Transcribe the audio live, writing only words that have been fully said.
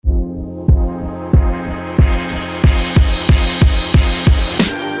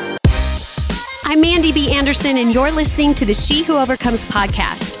I'm Mandy B. Anderson, and you're listening to the She Who Overcomes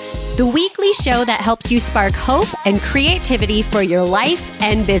podcast, the weekly show that helps you spark hope and creativity for your life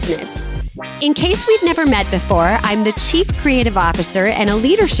and business. In case we've never met before, I'm the Chief Creative Officer and a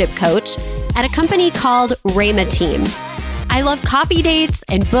leadership coach at a company called Rhema Team. I love coffee dates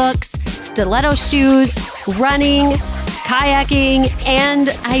and books, stiletto shoes, running, kayaking, and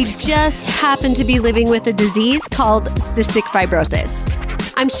I just happen to be living with a disease called cystic fibrosis.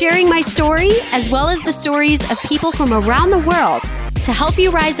 I'm sharing my story as well as the stories of people from around the world to help you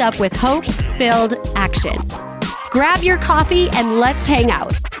rise up with hope-filled action. Grab your coffee and let's hang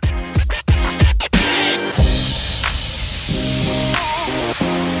out.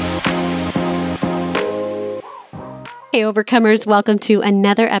 Hey, Overcomers, welcome to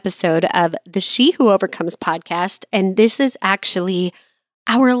another episode of the She Who Overcomes podcast. And this is actually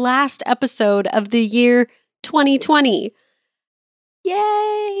our last episode of the year 2020.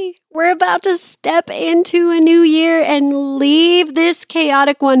 Yay! We're about to step into a new year and leave this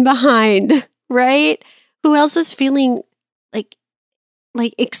chaotic one behind, right? Who else is feeling like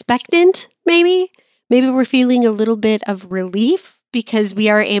expectant, maybe? Maybe we're feeling a little bit of relief because we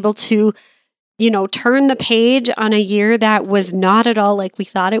are able to turn the page on a year that was not at all like we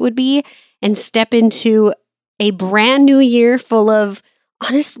thought it would be and step into a brand new year full of,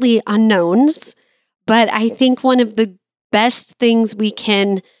 honestly, unknowns. But I think one of the best things we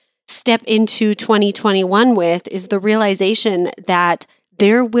can step into 2021 with is the realization that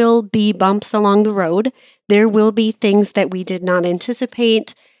there will be bumps along the road. There will be things that we did not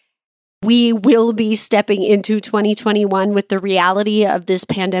anticipate. We will be stepping into 2021 with the reality of this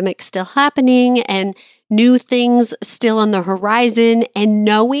pandemic still happening and new things still on the horizon. And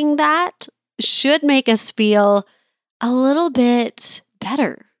knowing that should make us feel a little bit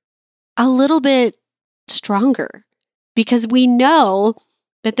better, a little bit stronger, because we know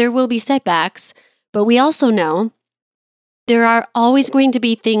that there will be setbacks, but we also know there are always going to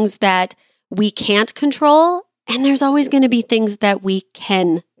be things that we can't control, and there's always going to be things that we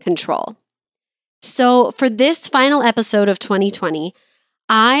can control. So for this final episode of 2020,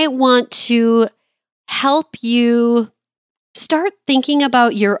 I want to help you start thinking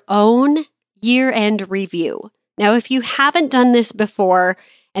about your own year-end review. Now, if you haven't done this before,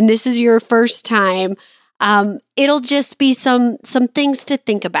 and this is your first time, it'll just be some things to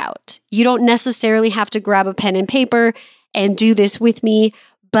think about. You don't necessarily have to grab a pen and paper and do this with me,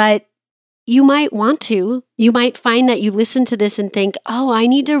 but you might want to. You might find that you listen to this and think, oh, I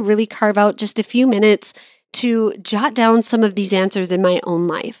need to really carve out just a few minutes to jot down some of these answers in my own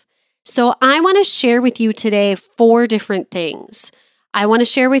life. So I want to share with you today 4 different things. I want to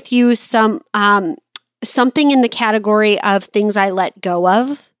share with you something in the category of things I let go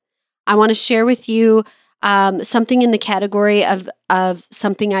of. I want to share with you something in the category of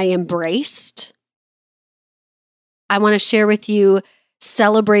something I embraced. I want to share with you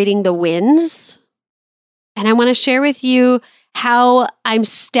celebrating the wins. And I want to share with you how I'm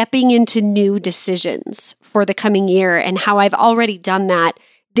stepping into new decisions for the coming year and how I've already done that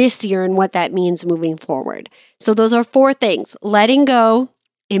this year and what that means moving forward. So those are 4 things: letting go,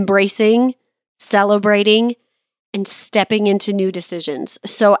 embracing, celebrating, and stepping into new decisions.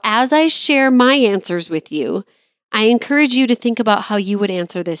 So as I share my answers with you, I encourage you to think about how you would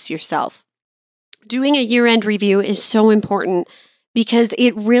answer this yourself. Doing a year-end review is so important because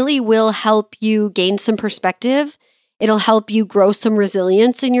it really will help you gain some perspective. It'll help you grow some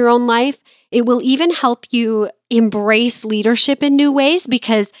resilience in your own life. It will even help you embrace leadership in new ways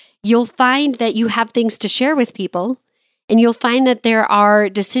because you'll find that you have things to share with people, and you'll find that there are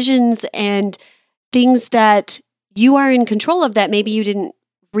decisions and things that you are in control of that maybe you didn't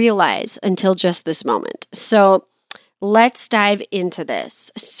realize until just this moment. So let's dive into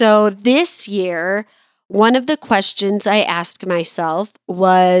this. So this year, one of the questions I asked myself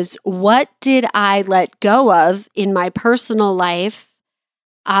was, what did I let go of in my personal life,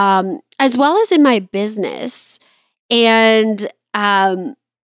 as well as in my business? And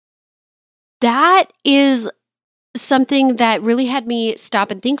that is something that really had me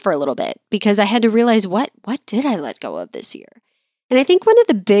stop and think for a little bit, because I had to realize, what did I let go of this year? And I think one of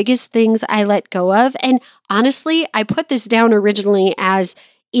the biggest things I let go of, and honestly, I put this down originally as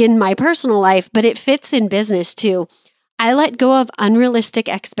in my personal life, but it fits in business too. I let go of unrealistic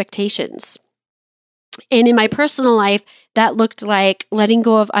expectations. And in my personal life, that looked like letting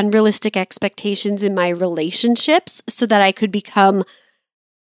go of unrealistic expectations in my relationships so that I could become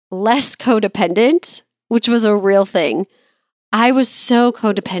less codependent, which was a real thing. I was so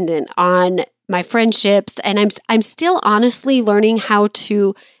codependent on my friendships, and I'm still honestly learning how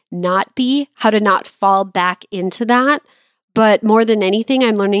to not fall back into that. But more than anything,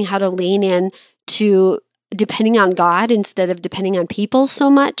 I'm learning how to lean in to depending on God instead of depending on people so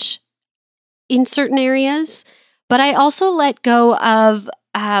much in certain areas. But I also let go of,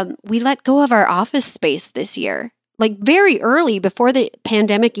 we let go of our office space this year, like very early before the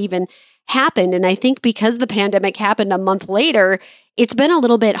pandemic even happened. And I think because the pandemic happened a month later, it's been a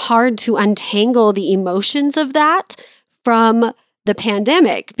little bit hard to untangle the emotions of that from the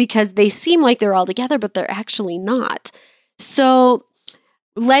pandemic because they seem like they're all together, but they're actually not. So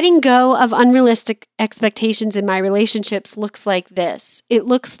letting go of unrealistic expectations in my relationships looks like this. It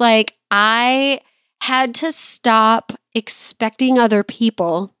looks like I had to stop expecting other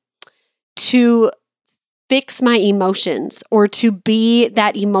people to fix my emotions or to be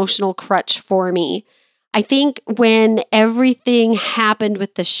that emotional crutch for me. I think when everything happened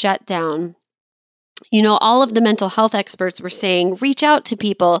with the shutdown, all of the mental health experts were saying, reach out to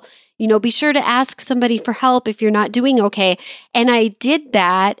people, be sure to ask somebody for help if you're not doing okay. And I did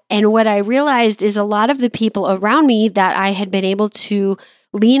that. And what I realized is a lot of the people around me that I had been able to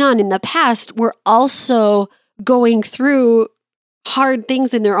lean on in the past were also going through hard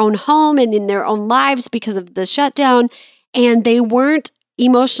things in their own home and in their own lives because of the shutdown. And they weren't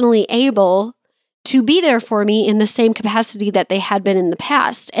emotionally able to be there for me in the same capacity that they had been in the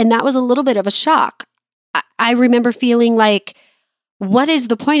past. And that was a little bit of a shock. I remember feeling like, what is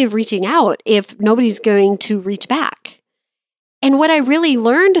the point of reaching out if nobody's going to reach back? And what I really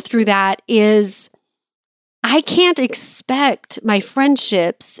learned through that is I can't expect my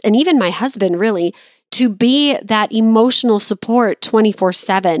friendships and even my husband really to be that emotional support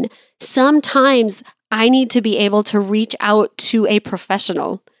 24/7. Sometimes I need to be able to reach out to a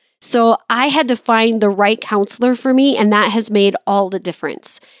professional. So I had to find the right counselor for me, and that has made all the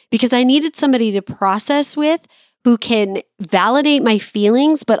difference because I needed somebody to process with who can validate my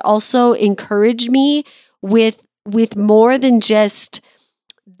feelings, but also encourage me with more than just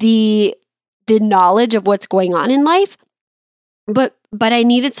the knowledge of what's going on in life. But I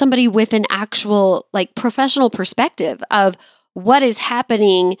needed somebody with an actual professional perspective of what is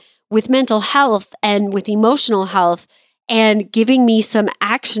happening with mental health and with emotional health and giving me some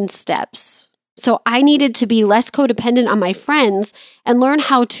action steps. So I needed to be less codependent on my friends and learn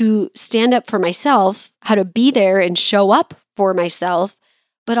how to stand up for myself, how to be there and show up for myself,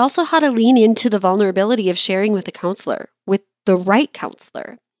 but also how to lean into the vulnerability of sharing with a counselor, with the right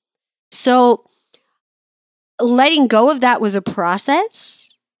counselor. So letting go of that was a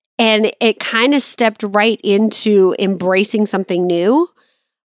process, and it kind of stepped right into embracing something new.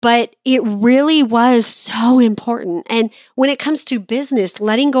 But it really was so important. And when it comes to business,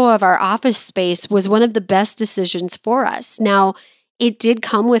 letting go of our office space was one of the best decisions for us. Now, it did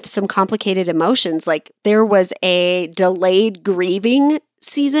come with some complicated emotions. Like there was a delayed grieving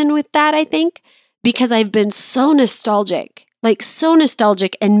season with that, I think, because I've been so nostalgic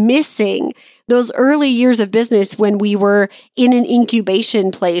and missing those early years of business when we were in an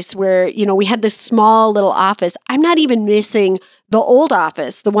incubation place where, we had this small little office. I'm not even missing the old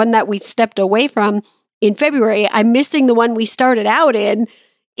office, the one that we stepped away from in February. I'm missing the one we started out in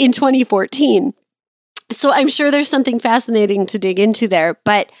 2014. So I'm sure there's something fascinating to dig into there,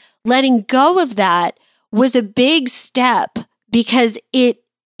 but letting go of that was a big step because it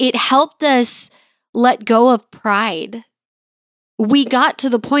helped us let go of pride. We got to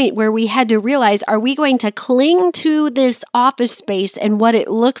the point where we had to realize, are we going to cling to this office space and what it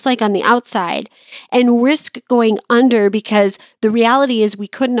looks like on the outside and risk going under because the reality is we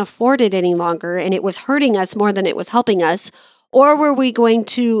couldn't afford it any longer and it was hurting us more than it was helping us? Or were we going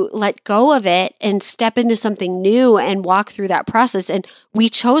to let go of it and step into something new and walk through that process? And we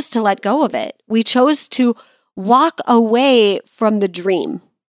chose to let go of it. We chose to walk away from the dream.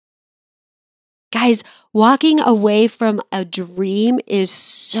 Guys, walking away from a dream is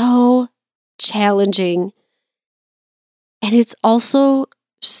so challenging. And it's also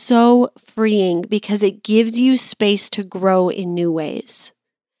so freeing because it gives you space to grow in new ways.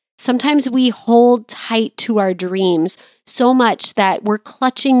 Sometimes we hold tight to our dreams so much that we're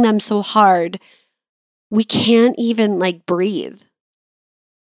clutching them so hard, we can't even breathe.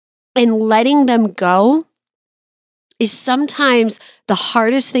 And letting them go is sometimes the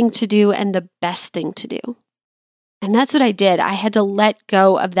hardest thing to do and the best thing to do. And that's what I did. I had to let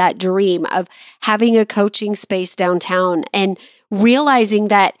go of that dream of having a coaching space downtown and realizing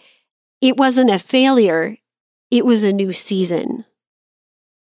that it wasn't a failure, it was a new season.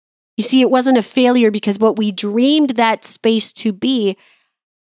 You see, it wasn't a failure because what we dreamed that space to be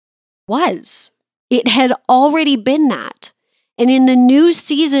was. It had already been that. And in the new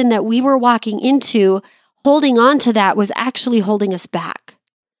season that we were walking into, holding on to that was actually holding us back.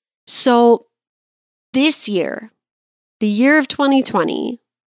 So this year, the year of 2020,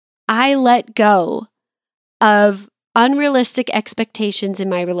 I let go of unrealistic expectations in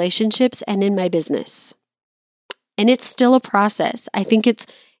my relationships and in my business. And it's still a process. I think it's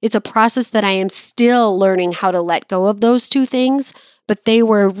a process that I am still learning how to let go of those two things, but they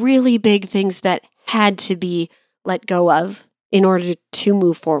were really big things that had to be let go of in order to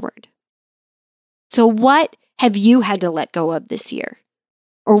move forward. So what have you had to let go of this year?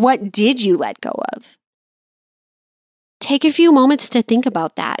 Or what did you let go of? Take a few moments to think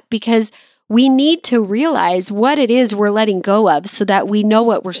about that, because we need to realize what it is we're letting go of so that we know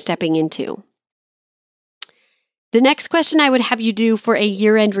what we're stepping into. The next question I would have you do for a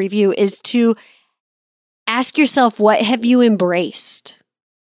year-end review is to ask yourself, what have you embraced?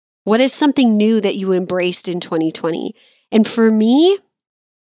 What is something new that you embraced in 2020? And for me,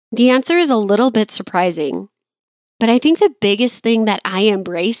 the answer is a little bit surprising, but I think the biggest thing that I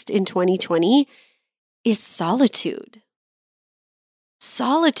embraced in 2020 is solitude.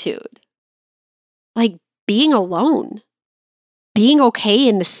 Solitude. Like being alone, being okay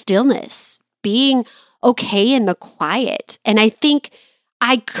in the stillness, being okay in the quiet. And I think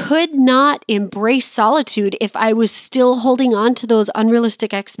I could not embrace solitude if I was still holding on to those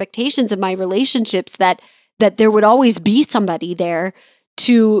unrealistic expectations of my relationships that there would always be somebody there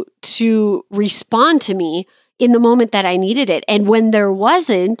to respond to me in the moment that I needed it. And when there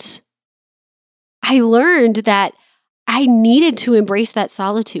wasn't, I learned that I needed to embrace that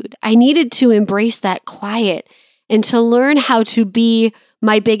solitude. I needed to embrace that quiet and to learn how to be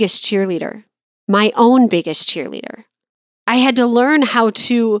my biggest cheerleader, my own biggest cheerleader. I had to learn how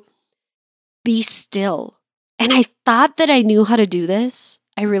to be still. And I thought that I knew how to do this.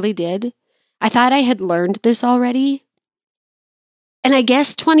 I really did. I thought I had learned this already. And I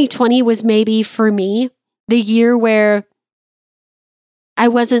guess 2020 was maybe for me the year where I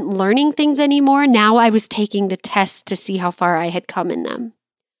wasn't learning things anymore. Now I was taking the tests to see how far I had come in them.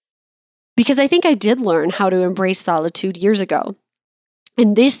 Because I think I did learn how to embrace solitude years ago.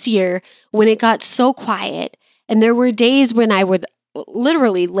 And this year, when it got so quiet, and there were days when I would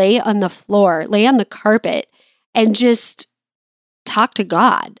literally lay on the floor, lay on the carpet, and just talk to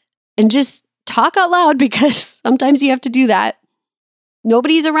God and just talk out loud, because sometimes you have to do that.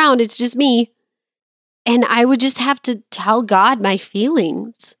 Nobody's around, it's just me. And I would just have to tell God my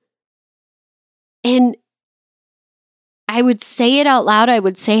feelings. And I would say it out loud. I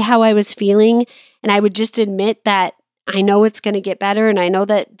would say how I was feeling. And I would just admit that I know it's going to get better. And I know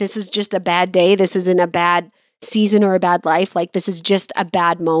that this is just a bad day. This isn't a bad season or a bad life. Like, this is just a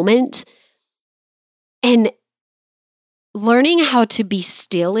bad moment. And learning how to be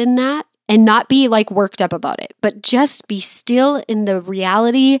still in that and not be like worked up about it, but just be still in the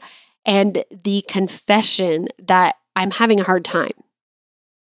reality and the confession that I'm having a hard time.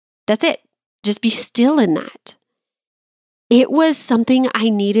 That's it. Just be still in that. It was something I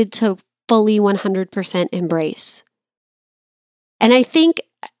needed to fully 100% embrace. And I think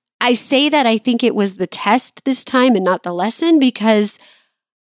I say that I think it was the test this time and not the lesson, because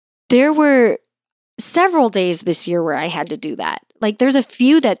there were several days this year where I had to do that. Like, there's a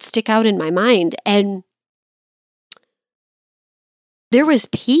few that stick out in my mind, and there was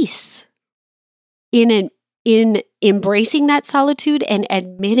peace in embracing that solitude and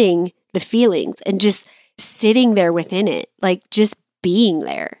admitting the feelings and just sitting there within it, like just being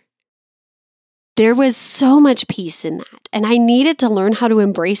there. There was so much peace in that. And I needed to learn how to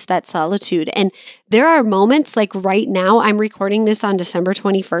embrace that solitude. And there are moments like right now, I'm recording this on December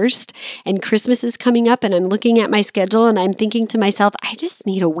 21st, and Christmas is coming up, and I'm looking at my schedule and I'm thinking to myself, I just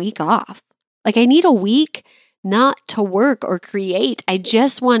need a week off. Like, I need a week not to work or create. I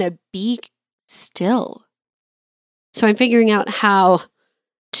just want to be still. So I'm figuring out how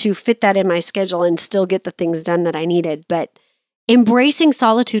to fit that in my schedule and still get the things done that I needed. But embracing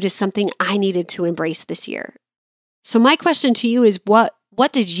solitude is something I needed to embrace this year. So my question to you is, what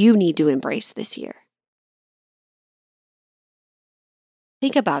did you need to embrace this year?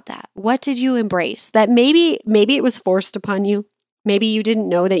 Think about that. What did you embrace? That maybe it was forced upon you. Maybe you didn't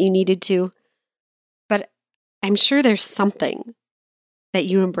know that you needed to. But I'm sure there's something that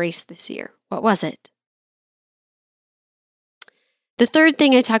you embraced this year. What was it? The third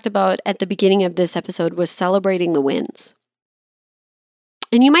thing I talked about at the beginning of this episode was celebrating the wins.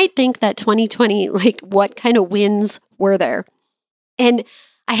 And you might think that 2020, like, what kind of wins were there? And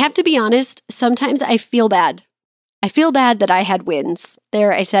I have to be honest, sometimes I feel bad. I feel bad that I had wins.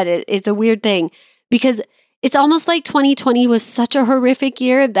 There, I said it. It's a weird thing, because it's almost like 2020 was such a horrific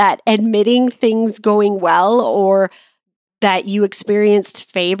year that admitting things going well, or that you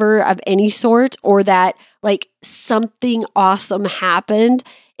experienced favor of any sort, or that like something awesome happened,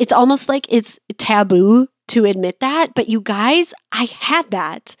 it's almost like it's taboo to admit that. But you guys, I had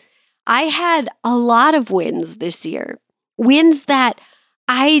that. I had a lot of wins this year, wins that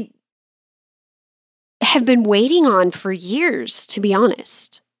I have been waiting on for years, to be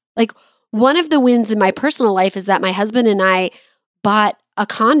honest. Like, one of the wins in my personal life is that my husband and I bought a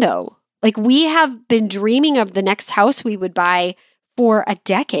condo. Like, we have been dreaming of the next house we would buy for a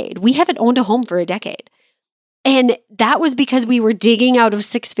decade. We haven't owned a home for a decade. And that was because we were digging out of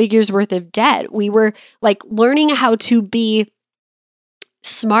 6 figures worth of debt. We were like learning how to be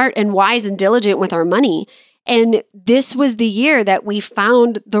smart and wise and diligent with our money. And this was the year that we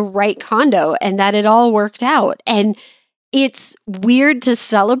found the right condo and that it all worked out. And it's weird to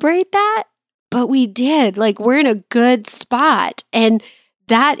celebrate that, but we did. Like, we're in a good spot. And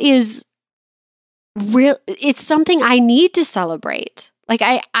that is real. It's something I need to celebrate. Like,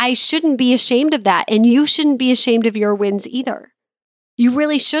 I shouldn't be ashamed of that. And you shouldn't be ashamed of your wins either. You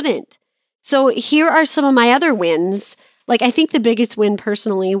really shouldn't. So here are some of my other wins. Like, I think the biggest win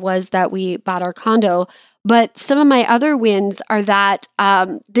personally was that we bought our condo. But some of my other wins are that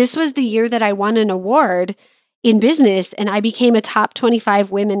this was the year that I won an award in business, and I became a top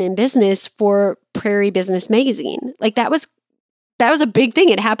 25 women in business for Prairie Business Magazine. Like, that was a big thing.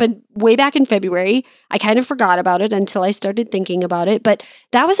 It happened way back in February. I kind of forgot about it until I started thinking about it, but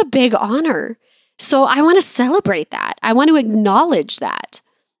that was a big honor. So I want to celebrate that. I want to acknowledge that.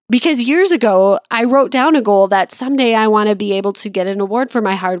 Because years ago, I wrote down a goal that someday I want to be able to get an award for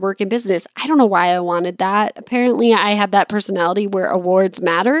my hard work in business. I don't know why I wanted that. Apparently, I have that personality where awards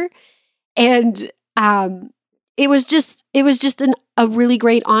matter. And it was just a really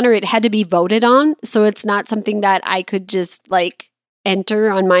great honor. It had to be voted on. So it's not something that I could just like enter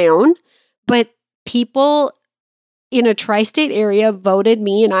on my own. But people in a tri-state area voted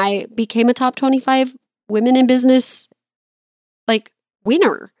me, and I became a top 25 women in business like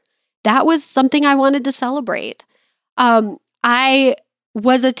winner. That was something I wanted to celebrate. I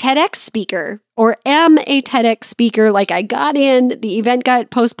was a TEDx speaker, or am a TEDx speaker. Like, I got in, the event got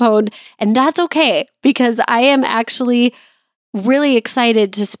postponed, and that's okay because I am actually really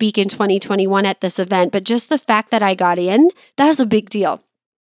excited to speak in 2021 at this event. But just the fact that I got in, that was a big deal.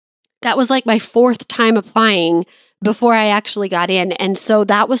 That was like my 4th time applying before I actually got in. And so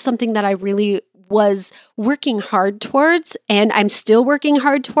that was something that I really was working hard towards, and I'm still working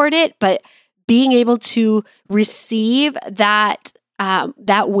hard toward it, but being able to receive that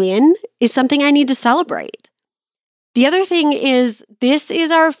win is something I need to celebrate. The other thing is, this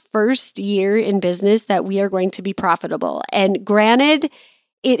is our first year in business that we are going to be profitable. And granted,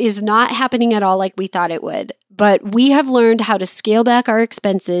 it is not happening at all like we thought it would, but we have learned how to scale back our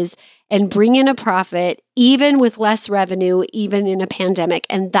expenses and bring in a profit, even with less revenue, even in a pandemic.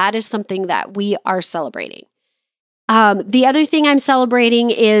 And that is something that we are celebrating. The other thing I'm celebrating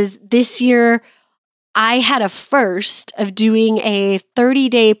is this year, I had a first of doing a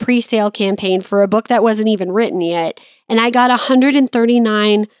 30-day pre-sale campaign for a book that wasn't even written yet. And I got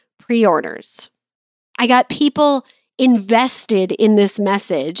 139 pre-orders. I got people invested in this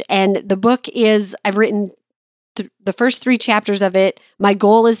message. And the book is, I've written the first 3 chapters of it. My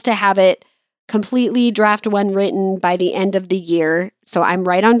goal is to have it completely draft 1 written by the end of the year. So I'm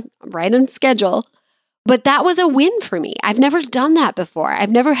right on schedule. But that was a win for me. I've never done that before. I've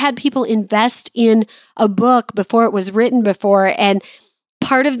never had people invest in a book before it was written before. And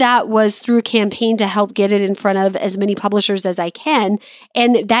part of that was through a campaign to help get it in front of as many publishers as I can.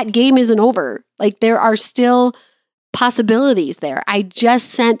 And that game isn't over. Like, there are still possibilities there. I just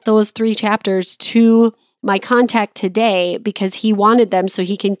sent those 3 chapters to my contact today because he wanted them so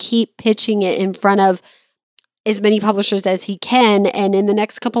he can keep pitching it in front of as many publishers as he can. And in the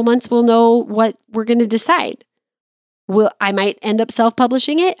next couple months, we'll know what we're going to decide. I might end up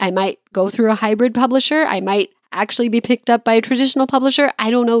self-publishing it. I might go through a hybrid publisher. I might actually be picked up by a traditional publisher. I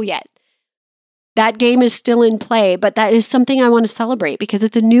don't know yet. That game is still in play, but that is something I want to celebrate because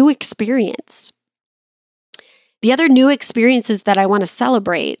it's a new experience. The other new experiences that I want to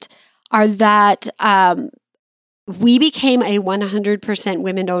celebrate are that we became a 100%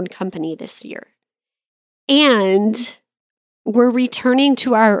 women-owned company this year. And we're returning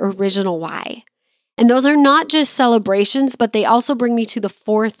to our original why. And those are not just celebrations, but they also bring me to the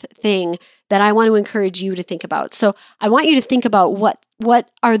 4th thing that I want to encourage you to think about. So I want you to think about what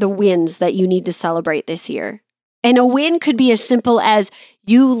are the wins that you need to celebrate this year. And a win could be as simple as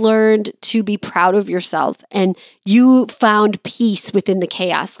you learned to be proud of yourself and you found peace within the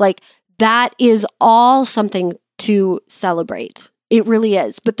chaos. Like, that is all something to celebrate. It really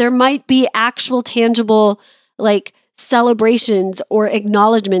is. But there might be actual tangible like celebrations or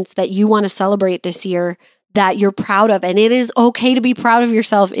acknowledgments that you want to celebrate this year that you're proud of. And it is okay to be proud of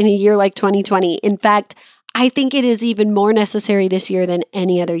yourself in a year like 2020. In fact, I think it is even more necessary this year than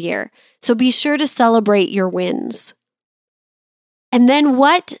any other year. So be sure to celebrate your wins. And then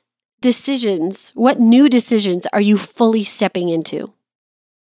what new decisions are you fully stepping into?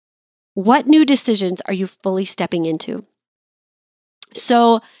 What new decisions are you fully stepping into?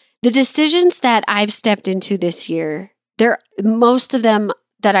 So the decisions that I've stepped into this year, most of them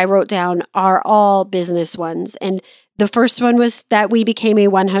that I wrote down are all business ones. And the first one was that we became a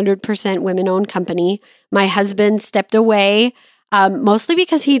 100% women-owned company. My husband stepped away, mostly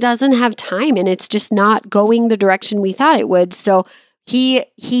because he doesn't have time and it's just not going the direction we thought it would. So he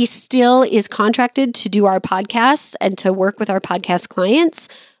still is contracted to do our podcasts and to work with our podcast clients,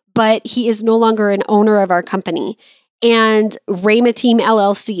 but he is no longer an owner of our company. And Rhema Team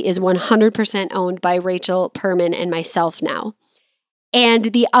LLC is 100% owned by Rachel Perman and myself now. And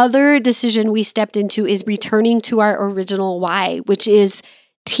the other decision we stepped into is returning to our original why, which is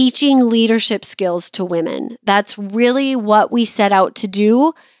teaching leadership skills to women. That's really what we set out to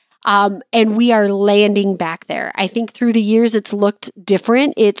do. And we are landing back there. I think through the years, it's looked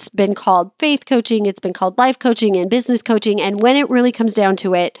different. It's been called faith coaching. It's been called life coaching and business coaching. And when it really comes down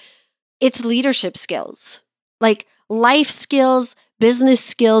to it, it's leadership skills. Like life skills, business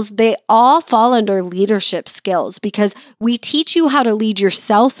skills, they all fall under leadership skills because we teach you how to lead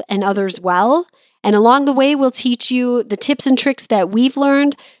yourself and others well. And along the way, we'll teach you the tips and tricks that we've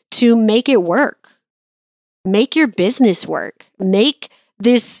learned to make it work. Make your business work. Make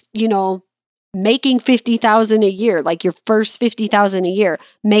this, making $50,000 a year, like your first $50,000 a year,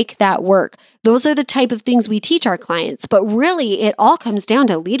 make that work. Those are the type of things we teach our clients. But really, it all comes down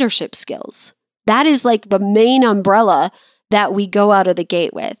to leadership skills. That is like the main umbrella that we go out of the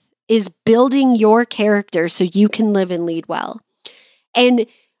gate with, is building your character so you can live and lead well. And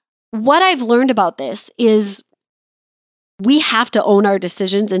what I've learned about this is we have to own our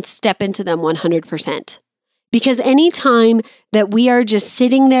decisions and step into them 100%. Because anytime that we are just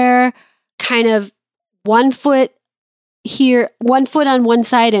sitting there, kind of one foot here, one foot on one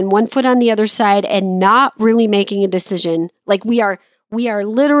side and one foot on the other side, and not really making a decision, like we are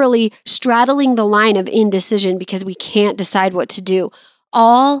literally straddling the line of indecision because we can't decide what to do.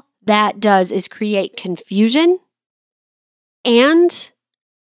 All that does is create confusion, and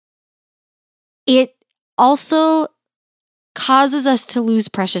it also causes us to lose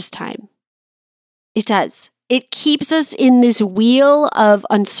precious time. It does. It keeps us in this wheel of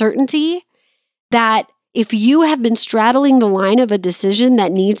uncertainty that if you have been straddling the line of a decision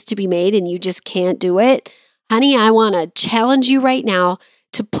that needs to be made and you just can't do it, honey, I want to challenge you right now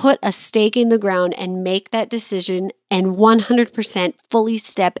to put a stake in the ground and make that decision and 100% fully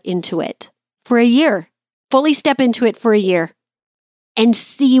step into it for a year. Fully step into it for a year and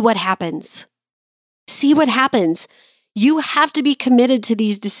see what happens. See what happens. You have to be committed to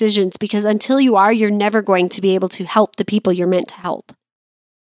these decisions because until you are, you're never going to be able to help the people you're meant to help.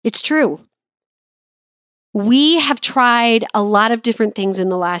 It's true. We have tried a lot of different things in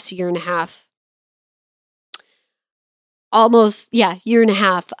the last year and a half. Year and a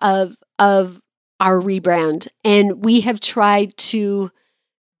half of our rebrand. And we have tried to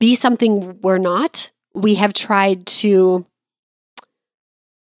be something we're not. We have tried to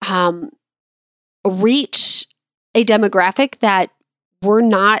reach a demographic that we're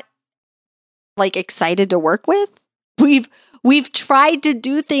not excited to work with. We've tried to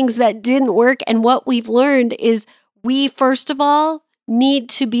do things that didn't work. And what we've learned is we, first of all, need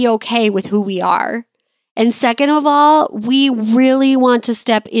to be okay with who we are. And second of all, we really want to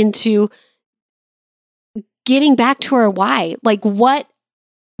step into getting back to our why, like what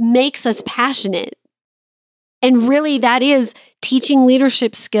makes us passionate. And really that is teaching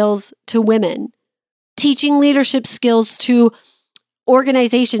leadership skills to women, teaching leadership skills to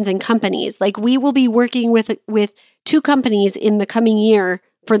organizations and companies. Like we will be working with 2 companies in the coming year,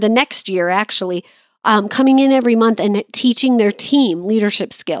 for the next year actually, coming in every month and teaching their team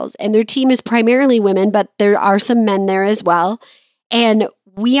leadership skills. And their team is primarily women, but there are some men there as well. And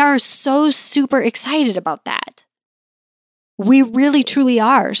we are so super excited about that. We really, truly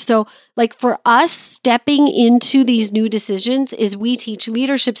are. So for us, stepping into these new decisions is we teach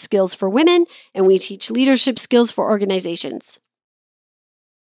leadership skills for women and we teach leadership skills for organizations.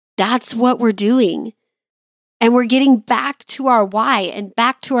 That's what we're doing. And we're getting back to our why and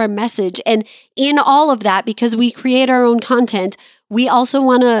back to our message. And in all of that, because we create our own content, we also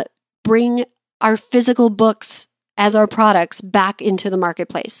want to bring our physical books as our products back into the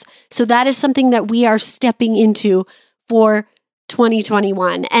marketplace. So that is something that we are stepping into for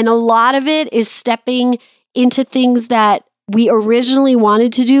 2021. And a lot of it is stepping into things that we originally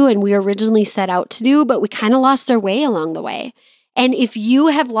wanted to do and we originally set out to do, but we kind of lost our way along the way. And if you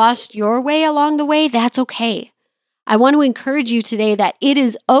have lost your way along the way, that's okay. I want to encourage you today that it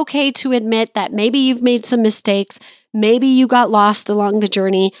is okay to admit that maybe you've made some mistakes, maybe you got lost along the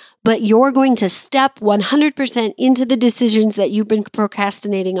journey, but you're going to step 100% into the decisions that you've been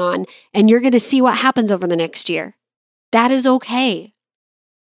procrastinating on, and you're going to see what happens over the next year. That is okay.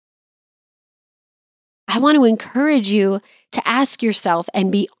 I want to encourage you to ask yourself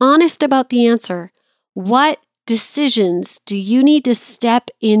and be honest about the answer. What decisions do you need to step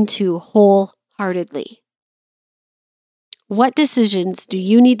into wholeheartedly? What decisions do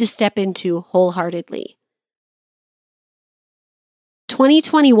you need to step into wholeheartedly?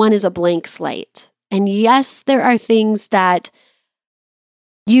 2021 is a blank slate. And yes, there are things that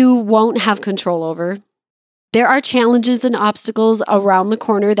you won't have control over. There are challenges and obstacles around the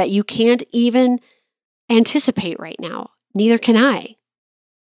corner that you can't even anticipate right now. Neither can I.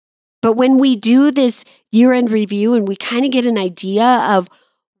 But when we do this year-end review and we kind of get an idea of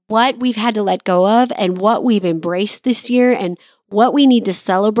what we've had to let go of and what we've embraced this year and what we need to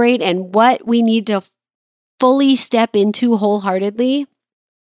celebrate and what we need to fully step into wholeheartedly,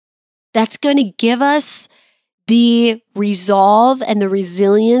 that's going to give us the resolve and the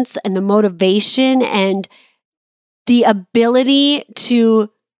resilience and the motivation and the ability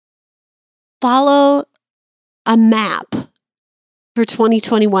to follow a map for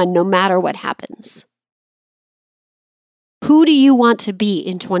 2021, no matter what happens. Who do you want to be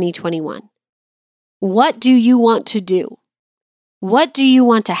in 2021? What do you want to do? What do you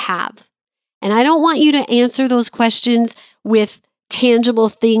want to have? And I don't want you to answer those questions with tangible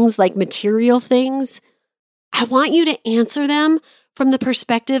things like material things. I want you to answer them from the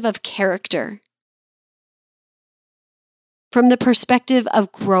perspective of character, from the perspective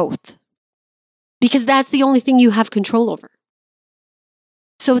of growth, because that's the only thing you have control over.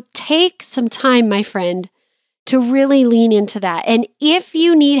 So take some time, my friend, to really lean into that. And if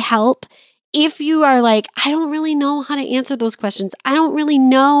you need help, if you are like, I don't really know how to answer those questions, I don't really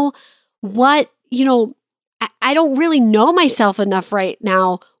know what, I don't really know myself enough right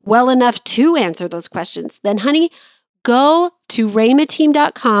now, well enough to answer those questions, then honey, go to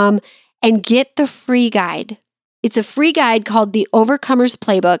rhemateam.com and get the free guide. It's a free guide called the Overcomer's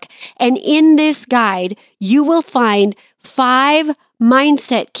Playbook. And in this guide, you will find 5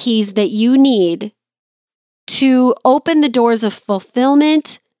 mindset keys that you need to open the doors of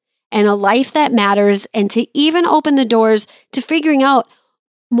fulfillment and a life that matters, and to even open the doors to figuring out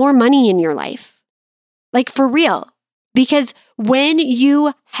more money in your life. Like for real. Because when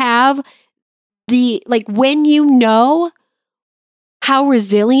you have when you know how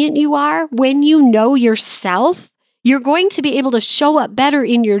resilient you are, when you know yourself, you're going to be able to show up better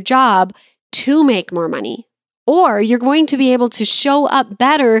in your job to make more money. Or you're going to be able to show up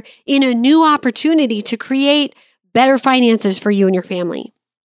better in a new opportunity to create better finances for you and your family.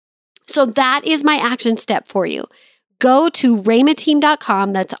 So that is my action step for you. Go to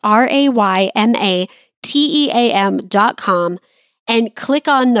rhemateam.com, that's RAYMATEAM.com, and click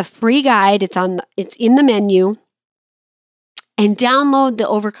on the free guide. It's in the menu, and download the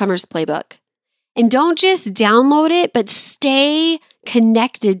Overcomer's Playbook. And don't just download it, but stay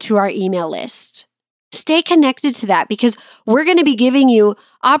connected to our email list. Stay connected to that, because we're going to be giving you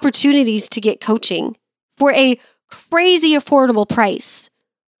opportunities to get coaching for a crazy affordable price.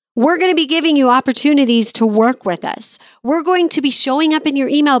 We're going to be giving you opportunities to work with us. We're going to be showing up in your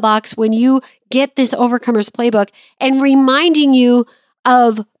email box when you get this Overcomer's Playbook and reminding you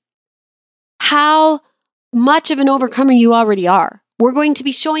of how much of an overcomer you already are. We're going to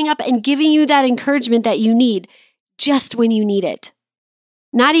be showing up and giving you that encouragement that you need just when you need it.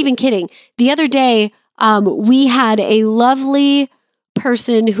 Not even kidding. The other day, we had a lovely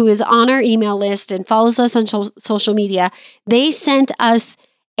person who is on our email list and follows us on social media. They sent us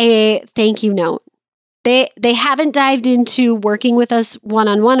a thank you note. They haven't dived into working with us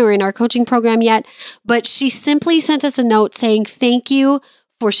one-on-one or in our coaching program yet, but she simply sent us a note saying, thank you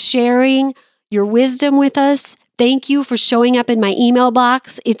for sharing your wisdom with us. Thank you for showing up in my email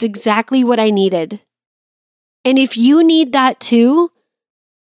box. It's exactly what I needed. And if you need that too,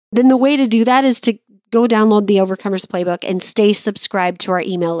 then the way to do that is to go download the Overcomer's Playbook and stay subscribed to our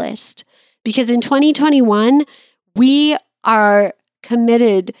email list. Because in 2021, we are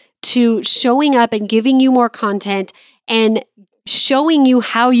committed to showing up and giving you more content and showing you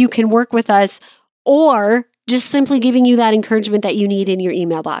how you can work with us, or just simply giving you that encouragement that you need in your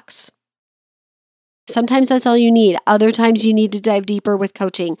email box. Sometimes that's all you need. Other times you need to dive deeper with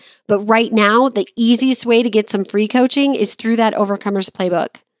coaching. But right now, the easiest way to get some free coaching is through that Overcomer's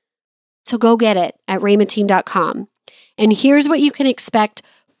Playbook. So go get it at rhemateam.com. And here's what you can expect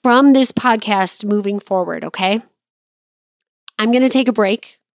from this podcast moving forward, okay? I'm going to take a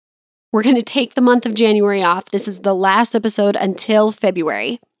break. We're going to take the month of January off. This is the last episode until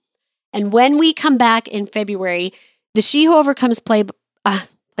February. And when we come back in February, the She Who Overcomes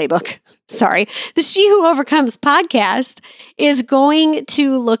playbook. Sorry. The She Who Overcomes podcast is going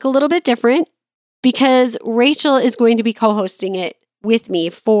to look a little bit different because Rachel is going to be co-hosting it with me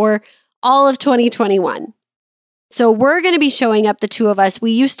for all of 2021. So we're going to be showing up, the two of us.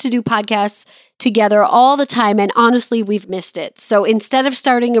 We used to do podcasts together all the time, and honestly, we've missed it. So instead of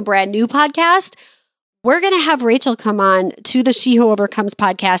starting a brand new podcast, we're going to have Rachel come on to the She Who Overcomes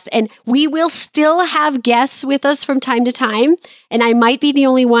podcast, and we will still have guests with us from time to time. And I might be the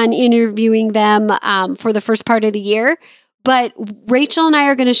only one interviewing them for the first part of the year. But Rachel and I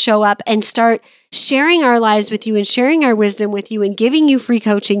are going to show up and start sharing our lives with you and sharing our wisdom with you and giving you free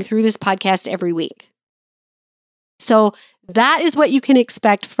coaching through this podcast every week. So that is what you can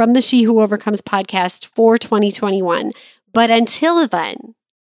expect from the She Who Overcomes podcast for 2021. But until then,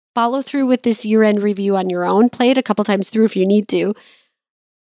 follow through with this year-end review on your own. Play it a couple times through if you need to.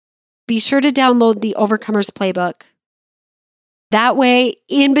 Be sure to download the Overcomers Playbook. That way,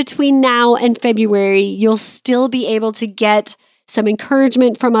 in between now and February, you'll still be able to get some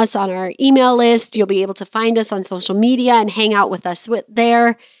encouragement from us on our email list. You'll be able to find us on social media and hang out with us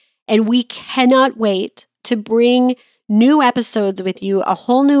there. And we cannot wait to bring new episodes with you, a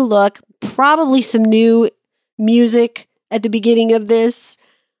whole new look, probably some new music at the beginning of this.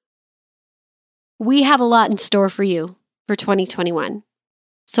 We have a lot in store for you for 2021.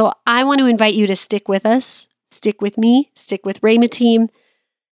 So I want to invite you to stick with us, stick with me, stick with Rhema Team,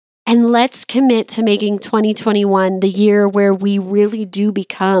 and let's commit to making 2021 the year where we really do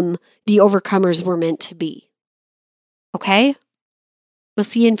become the overcomers we're meant to be. Okay? We'll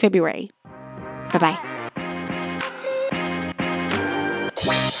see you in February. Bye-bye.